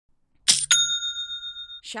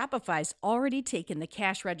Shopify's already taken the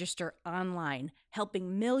cash register online,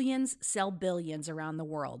 helping millions sell billions around the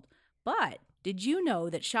world. But did you know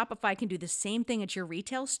that Shopify can do the same thing at your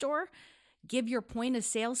retail store? Give your point of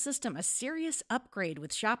sale system a serious upgrade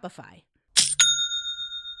with Shopify.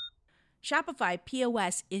 Shopify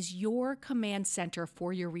POS is your command center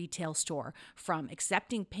for your retail store. From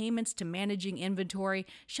accepting payments to managing inventory,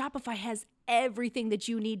 Shopify has everything that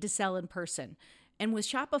you need to sell in person. And with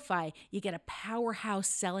Shopify, you get a powerhouse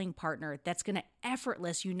selling partner that's going to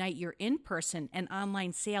effortlessly unite your in-person and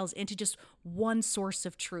online sales into just one source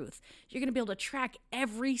of truth. You're going to be able to track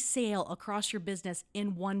every sale across your business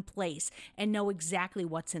in one place and know exactly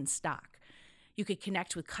what's in stock. You could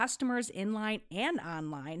connect with customers inline and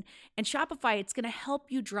online. And Shopify, it's going to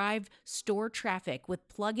help you drive store traffic with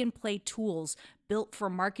plug-and-play tools built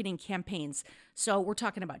for marketing campaigns. So we're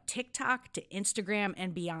talking about TikTok to Instagram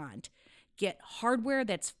and beyond. Get hardware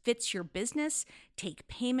that fits your business, take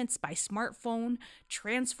payments by smartphone,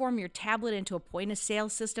 transform your tablet into a point-of-sale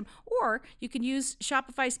system, or you can use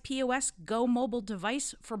Shopify's POS Go mobile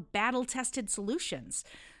device for battle-tested solutions.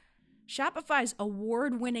 Shopify's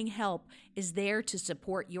award-winning help is there to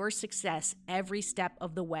support your success every step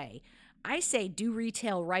of the way. I say do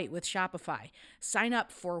retail right with Shopify. Sign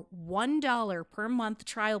up for $1 per month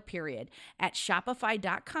trial period at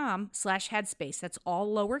shopify.com/headspace. That's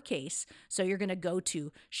all lowercase. So you're going to go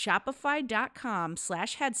to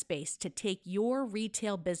shopify.com/headspace to take your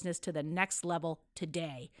retail business to the next level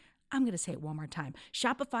today. I'm going to say it one more time.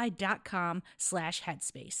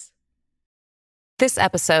 Shopify.com/headspace. This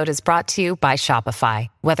episode is brought to you by Shopify.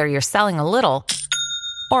 Whether you're selling a little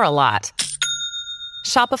or a lot,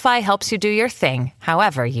 Shopify helps you do your thing,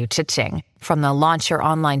 however you cha-ching. From the launch your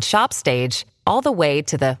online shop stage, all the way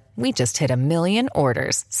to the we just hit 1 million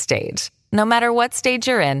orders stage. No matter what stage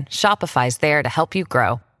you're in, Shopify's there to help you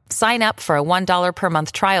grow. Sign up for a $1 per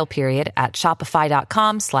month trial period at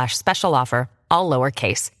shopify.com/special offer, all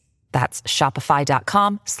lowercase. That's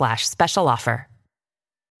shopify.com/special offer.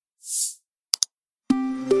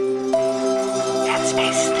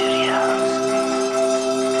 Headspace Studios.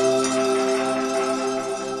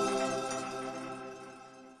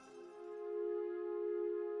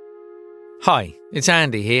 Hi, it's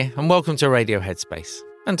Andy here, and welcome to Radio Headspace,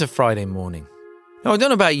 and to Friday morning. Now, I don't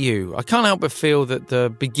know about you, I can't help but feel that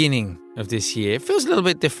the beginning of this year feels a little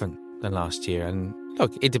bit different than last year. And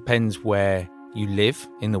look, it depends where you live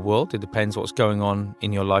in the world. It depends what's going on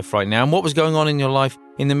in your life right now and what was going on in your life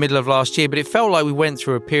in the middle of last year. But it felt like we went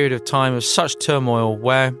through a period of time of such turmoil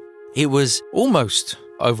where it was almost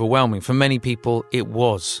overwhelming. For many people, it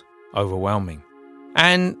was overwhelming.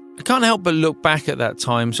 And I can't help but look back at that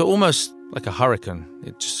time, so almost like a hurricane,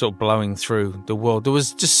 it just sort of blowing through the world. There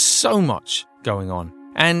was just so much going on.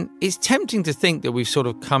 And it's tempting to think that we've sort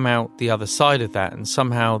of come out the other side of that and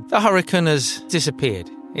somehow the hurricane has disappeared.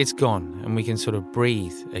 It's gone and we can sort of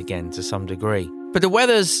breathe again to some degree. But the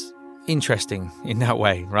weather's interesting in that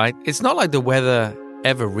way, right? It's not like the weather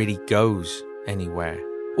ever really goes anywhere.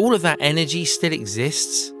 All of that energy still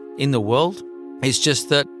exists in the world. It's just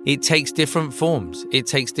that it takes different forms. It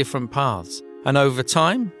takes different paths. And over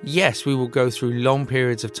time, yes, we will go through long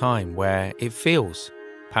periods of time where it feels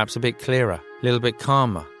perhaps a bit clearer, a little bit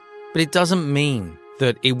calmer. But it doesn't mean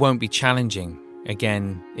that it won't be challenging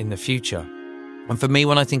again in the future. And for me,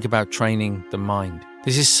 when I think about training the mind,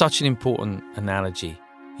 this is such an important analogy.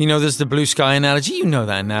 You know, there's the blue sky analogy. You know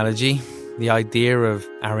that analogy. The idea of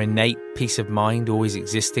our innate peace of mind always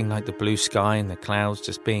existing like the blue sky and the clouds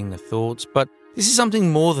just being the thoughts. But this is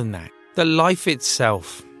something more than that. That life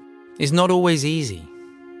itself is not always easy.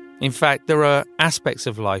 In fact, there are aspects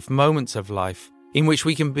of life, moments of life, in which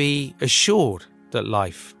we can be assured that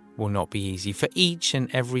life will not be easy for each and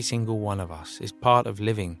every single one of us. It's part of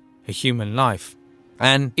living a human life.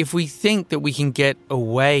 And if we think that we can get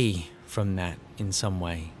away from that in some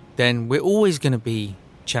way, then we're always going to be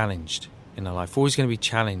challenged in our life, always going to be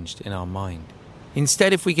challenged in our mind.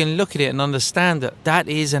 Instead, if we can look at it and understand that that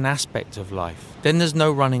is an aspect of life, then there's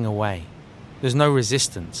no running away. There's no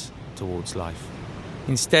resistance towards life.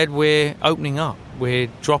 Instead, we're opening up. We're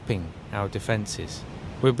dropping our defenses.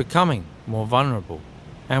 We're becoming more vulnerable.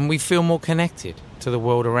 And we feel more connected to the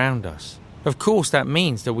world around us. Of course, that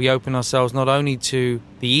means that we open ourselves not only to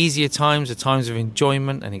the easier times, the times of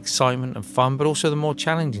enjoyment and excitement and fun, but also the more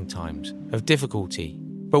challenging times of difficulty.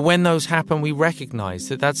 But when those happen, we recognize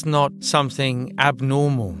that that's not something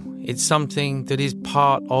abnormal. It's something that is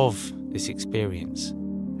part of this experience.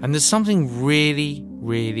 And there's something really,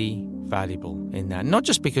 really valuable in that. Not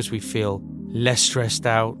just because we feel less stressed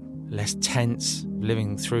out, less tense,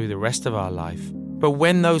 living through the rest of our life. But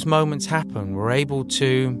when those moments happen, we're able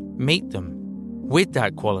to meet them with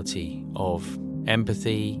that quality of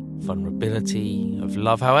empathy, vulnerability, of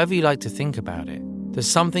love, however you like to think about it,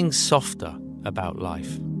 there's something softer about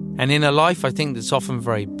life. And in a life, I think that's often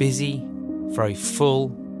very busy, very full,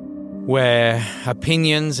 where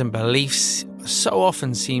opinions and beliefs so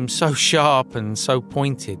often seem so sharp and so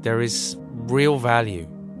pointed, there is real value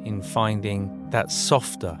in finding that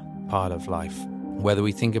softer part of life, whether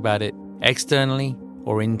we think about it externally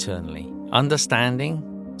or internally. Understanding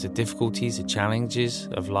the difficulties, the challenges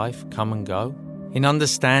of life come and go. In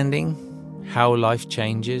understanding how life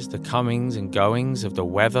changes, the comings and goings of the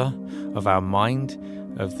weather, of our mind,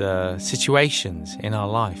 of the situations in our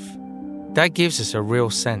life. That gives us a real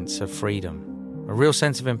sense of freedom, a real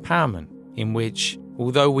sense of empowerment, in which,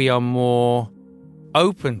 although we are more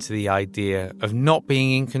open to the idea of not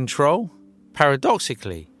being in control,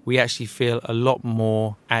 paradoxically, we actually feel a lot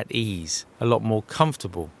more at ease, a lot more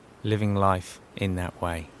comfortable living life in that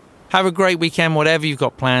way. Have a great weekend, whatever you've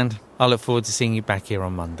got planned. I look forward to seeing you back here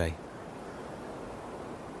on Monday.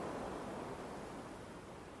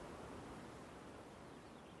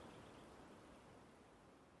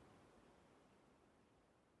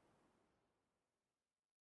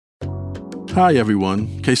 Hi everyone,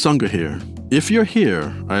 Kesunga here. If you're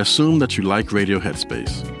here, I assume that you like Radio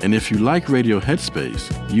Headspace. And if you like Radio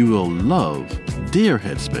Headspace, you will love Dear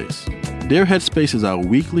Headspace. Dear Headspace is our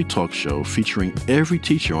weekly talk show featuring every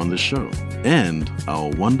teacher on the show and our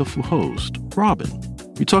wonderful host, Robin.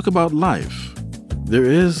 We talk about life. There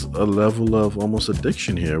is a level of almost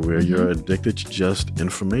addiction here where you're addicted to just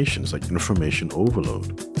information. It's like information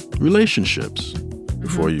overload. Relationships.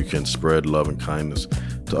 Before you can spread love and kindness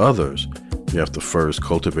to others, you have to first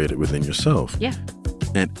cultivate it within yourself. Yeah.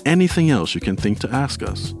 And anything else you can think to ask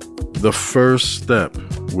us. The first step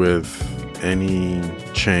with any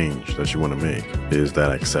change that you want to make is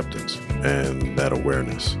that acceptance and that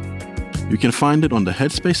awareness. You can find it on the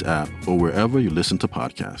Headspace app or wherever you listen to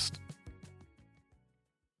podcasts.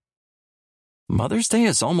 Mother's Day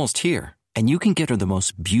is almost here, and you can get her the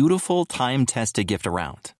most beautiful time-tested gift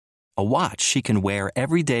around. A watch she can wear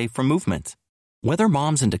every day from Movement. Whether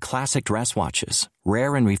mom's into classic dress watches,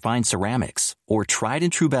 rare and refined ceramics, or tried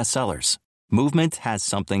and true bestsellers, Movement has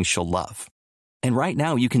something she'll love. And right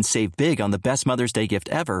now you can save big on the best Mother's Day gift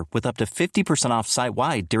ever with up to 50% off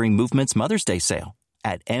site-wide during Movement's Mother's Day sale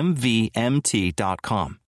at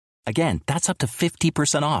MVMT.com. Again, that's up to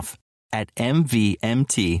 50% off at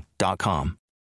MVMT.com.